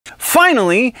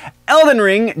Finally, Elden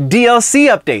Ring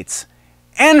DLC updates.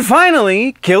 And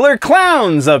finally, Killer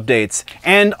Clowns updates.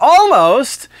 And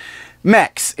almost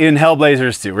mechs in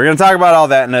Hellblazers 2. We're going to talk about all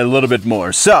that and a little bit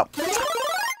more. So,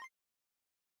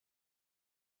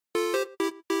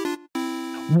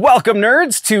 welcome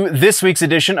nerds to this week's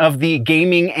edition of the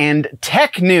Gaming and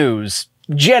Tech News,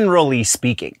 generally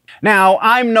speaking. Now,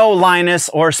 I'm no Linus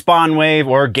or Spawnwave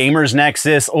or Gamers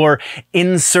Nexus or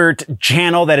insert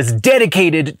channel that is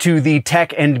dedicated to the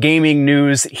tech and gaming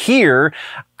news here.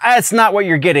 That's not what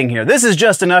you're getting here. This is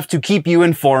just enough to keep you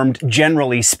informed,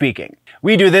 generally speaking.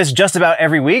 We do this just about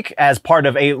every week as part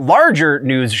of a larger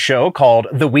news show called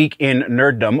The Week in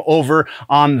Nerddom over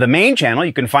on the main channel.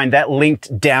 You can find that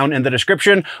linked down in the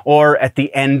description or at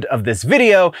the end of this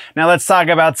video. Now let's talk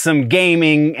about some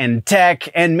gaming and tech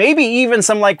and maybe even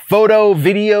some like photo,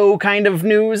 video kind of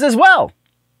news as well.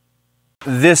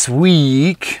 This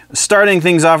week, starting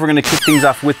things off, we're going to kick things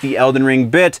off with the Elden Ring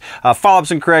bit.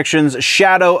 Follow-ups and corrections,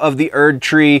 Shadow of the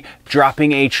Erdtree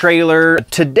dropping a trailer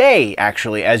today,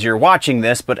 actually, as you're watching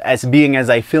this, but as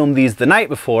I filmed these the night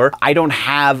before, I don't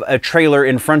have a trailer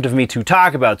in front of me to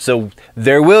talk about, so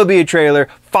there will be a trailer.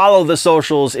 Follow the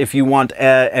socials if you want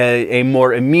a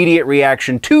more immediate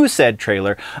reaction to said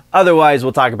trailer. Otherwise,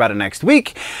 we'll talk about it next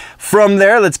week. From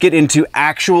there, let's get into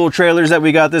actual trailers that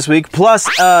we got this week, plus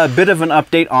a bit of an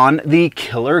update on the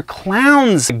Killer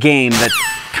Clowns game that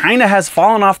kind of has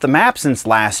fallen off the map since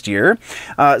last year.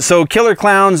 So Killer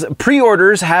Clowns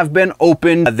pre-orders have been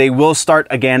opened. They will start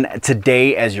again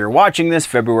today as you're watching this,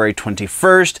 February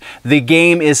 21st. The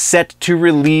game is set to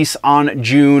release on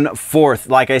June 4th.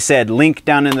 Like I said, link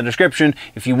down in the description.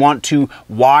 If you want to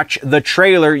watch the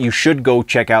trailer, you should go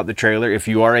check out the trailer. If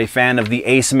you are a fan of the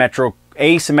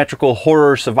asymmetrical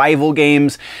horror survival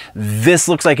games, this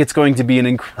looks like it's going to be an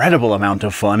incredible amount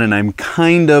of fun, and I'm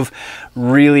kind of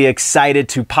really excited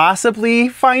to possibly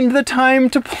find the time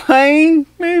to play,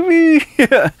 maybe?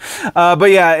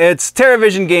 But yeah, it's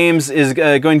TerraVision Games is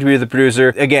going to be the producer.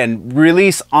 Again,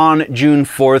 release on June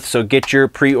 4th, so get your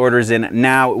pre-orders in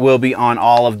now. It will be on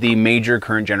all of the major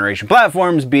current generation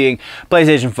platforms, being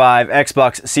PlayStation 5,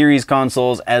 Xbox Series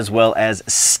consoles, as well as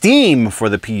Steam for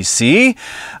the PC.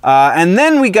 And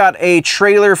then we got a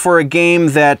trailer for a game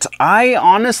that I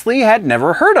honestly had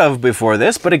never heard of before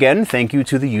this, but again, thank you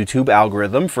to the YouTube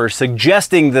algorithm for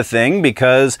suggesting the thing,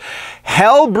 because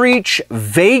Hellbreach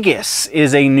Vegas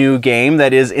is a new game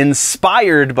that is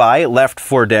inspired by Left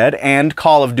 4 Dead and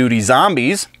Call of Duty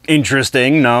Zombies.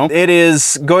 Interesting, no? It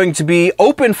is going to be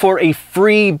open for a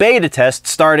free beta test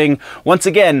starting, once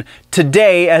again,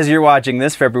 today as you're watching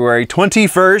this, February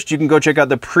 21st. You can go check out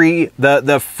the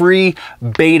free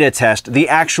beta test. The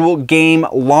actual game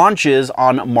launches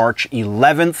on March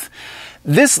 11th.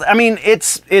 This, I mean,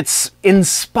 it's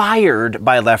inspired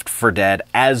by Left 4 Dead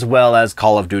as well as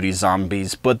Call of Duty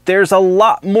Zombies, but there's a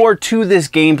lot more to this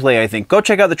gameplay, I think. Go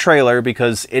check out the trailer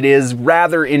because it is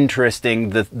rather interesting,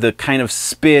 the kind of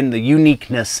spin, the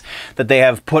uniqueness that they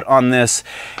have put on this,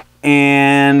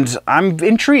 and I'm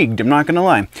intrigued, I'm not gonna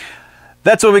lie.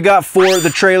 That's what we got for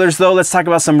the trailers, though. Let's talk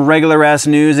about some regular-ass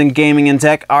news in gaming and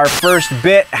tech. Our first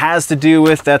bit has to do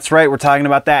with, that's right, we're talking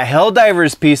about that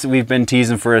Helldivers piece that we've been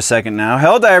teasing for a second now.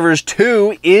 Helldivers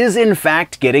 2 is, in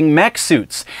fact, getting mech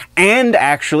suits. And,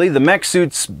 actually, the mech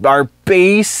suits are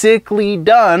basically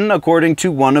done, according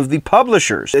to one of the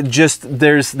publishers.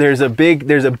 There's a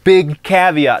big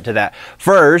caveat to that.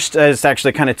 First, it's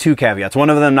actually kind of two caveats.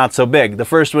 One of them not so big. The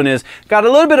first one is, got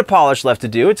a little bit of polish left to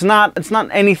do. It's not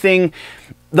anything.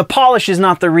 The polish is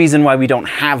not the reason why we don't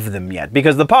have them yet,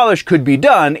 because the polish could be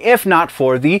done if not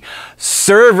for the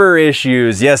server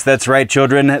issues. Yes, that's right,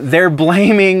 children. They're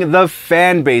blaming the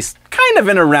fan base, kind of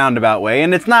in a roundabout way,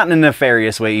 and it's not in a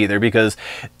nefarious way either, because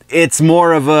it's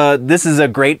more of a, this is a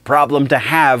great problem to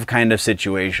have kind of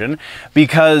situation,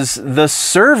 because the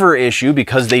server issue,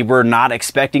 because they were not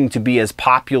expecting to be as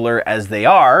popular as they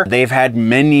are, they've had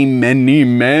many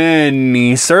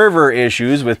server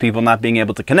issues with people not being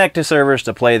able to connect to servers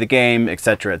to play the game,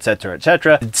 etc, etc,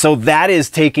 etc. So that is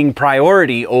taking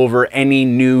priority over any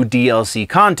new DLC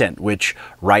content, which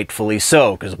rightfully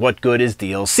so, because what good is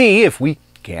DLC if we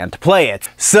can't play it?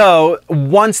 So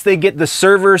once they get the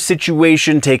server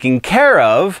situation taken care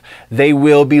of, they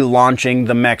will be launching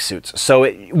the mech suits. So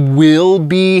it will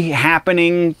be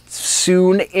happening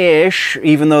soon-ish,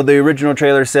 even though the original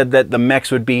trailer said that the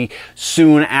mechs would be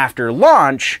soon after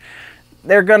launch.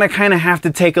 they're gonna kind of have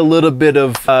to take a little bit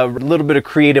of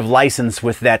creative license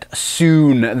with that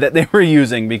soon that they were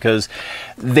using, because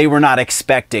they were not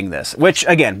expecting this, which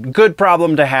again, good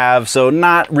problem to have. So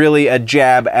not really a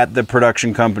jab at the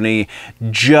production company,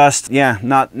 just yeah,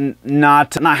 not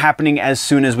happening as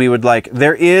soon as we would like.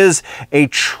 There is a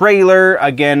trailer,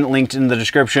 again linked in the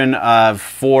description,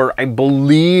 for, I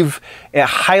believe it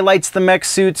highlights the mech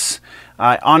suits.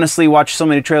 I honestly watched so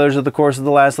many trailers over the course of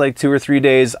the last like 2 or 3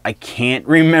 days, I can't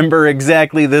remember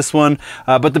exactly this one,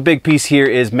 but the big piece here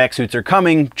is mech suits are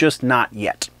coming, just not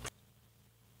yet.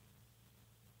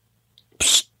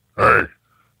 Psst, hey,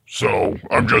 so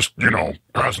I'm just, you know,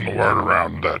 passing the word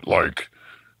around that, like,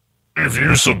 if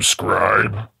you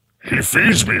subscribe, he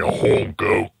feeds me a whole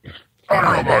goat. I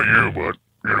don't know about you, but,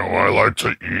 you know, I like to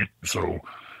eat, so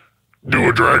do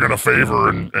a dragon a favor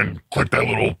and click that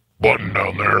little button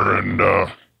down there, and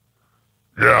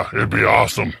yeah, it'd be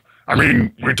awesome. I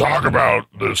mean, we talk about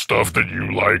the stuff that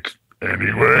you like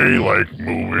anyway, like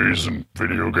movies and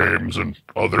video games and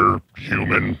other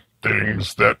human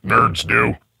things that nerds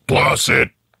do. Plus, it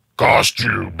costs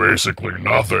you basically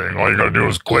nothing. All you gotta do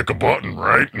is click a button,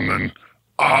 right? And then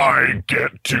I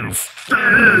get to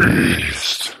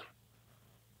feast.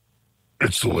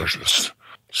 It's delicious.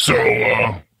 So,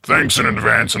 thanks in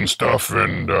advance and stuff,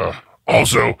 and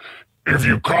also, if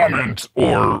you comment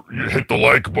or you hit the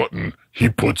like button, he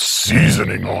puts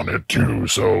seasoning on it too,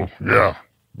 so yeah,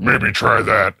 maybe try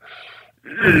that.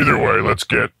 Either way, let's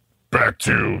get back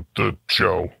to the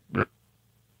show.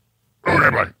 Okay,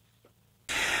 bye.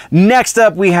 Next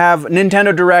up, we have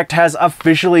Nintendo Direct has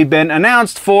officially been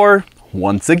announced for,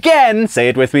 once again, say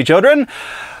it with me children,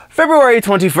 February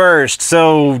 21st,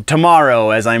 so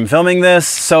tomorrow as I'm filming this.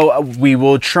 So we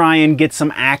will try and get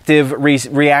some active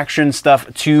reaction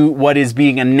stuff to what is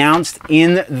being announced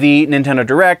in the Nintendo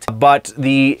Direct, but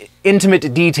the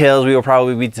intimate details we will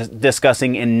probably be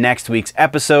discussing in next week's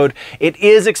episode. It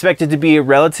is expected to be a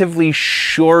relatively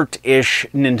short-ish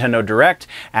Nintendo Direct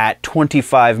at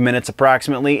 25 minutes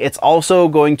approximately. It's also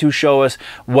going to show us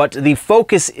what the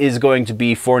focus is going to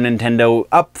be for Nintendo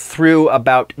up through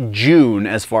about June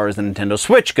as far as the Nintendo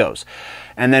Switch goes.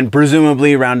 And then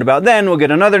presumably around about then we'll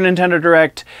get another Nintendo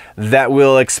Direct that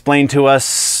will explain to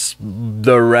us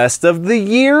the rest of the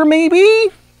year,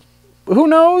 maybe? Who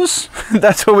knows?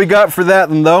 That's what we got for that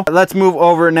one, though. Let's move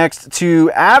over next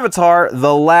to Avatar: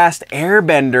 The Last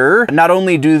Airbender. Not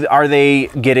only are they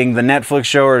getting the Netflix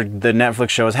show, or the Netflix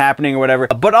show is happening or whatever,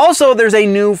 but also there's a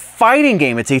new fighting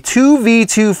game. It's a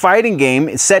 2v2 fighting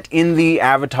game set in the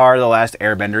Avatar: The Last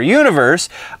Airbender universe.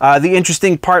 The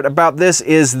interesting part about this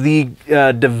is the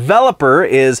developer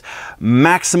is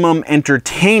Maximum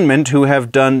Entertainment, who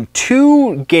have done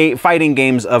 2 fighting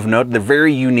games of note. They're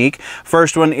very unique.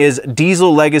 First one is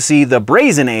Diesel Legacy: The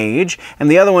Brazen Age,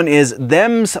 and the other one is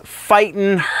Them's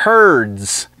Fightin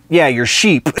Herds. Yeah, your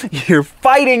sheep. You're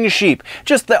fighting sheep.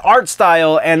 Just the art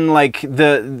style and like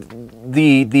the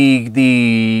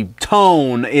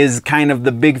tone is kind of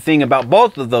the big thing about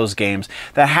both of those games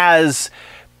that has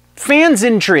fans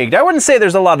intrigued. I wouldn't say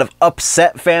there's a lot of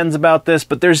upset fans about this,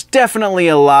 but there's definitely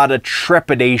a lot of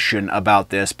trepidation about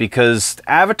this because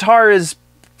Avatar is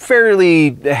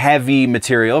fairly heavy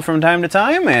material from time to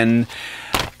time, and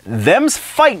Them's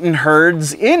Fightin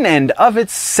Herds in and of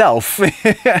itself,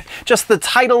 just the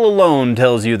title alone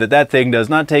tells you that that thing does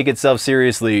not take itself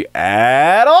seriously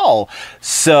at all.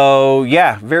 So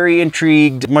yeah, very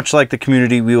intrigued. Much like the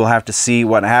community, we will have to see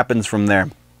what happens from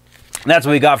there. That's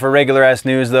what we got for regular ass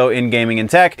news though in gaming and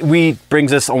tech.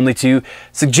 Brings us only to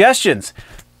suggestions.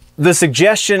 The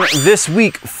suggestion this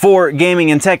week for gaming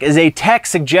and tech is a tech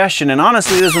suggestion, and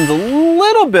honestly this one's a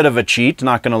little bit of a cheat,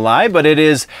 not gonna lie, but it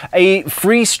is a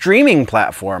free streaming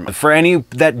platform. For any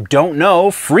that don't know,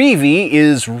 Freevee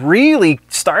is really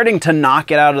starting to knock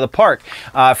it out of the park.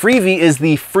 Freevee is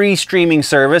the free streaming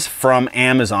service from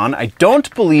Amazon. I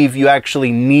don't believe you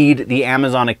actually need the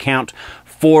Amazon account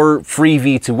for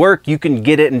Freevee to work. You can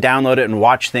get it and download it and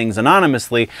watch things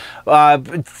anonymously. The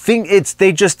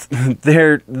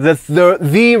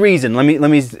reason, let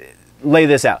me lay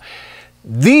this out.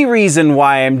 The reason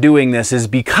why I'm doing this is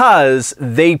because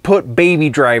they put Baby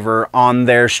Driver on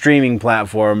their streaming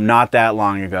platform not that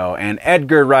long ago, and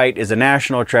Edgar Wright is a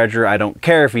national treasure. I don't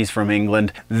care if he's from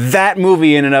England. That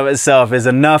movie in and of itself is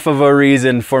enough of a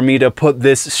reason for me to put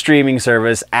this streaming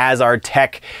service as our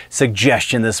tech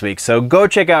suggestion this week. So go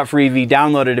check out Freevee,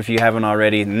 download it if you haven't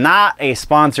already. Not a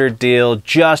sponsored deal,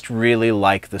 just really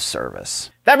like the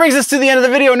service. That brings us to the end of the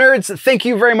video, nerds. Thank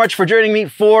you very much for joining me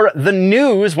for the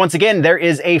news. Once again, there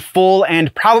is a full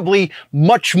and probably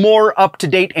much more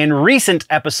up-to-date and recent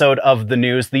episode of the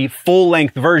news, the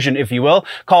full-length version, if you will,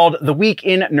 called The Week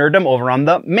in Nerddom over on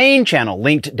the main channel,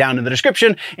 linked down in the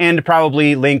description, and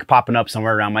probably link popping up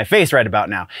somewhere around my face right about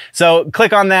now. So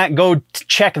click on that, go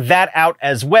check that out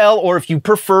as well, or if you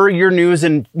prefer your news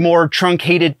in more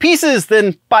truncated pieces,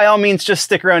 then by all means just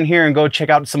stick around here and go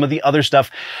check out some of the other stuff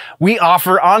we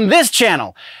offer on this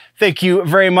channel. Thank you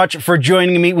very much for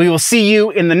joining me. We will see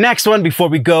you in the next one. Before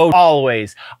we go,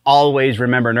 always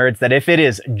remember, nerds, that if it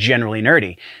is generally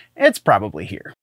nerdy, it's probably here.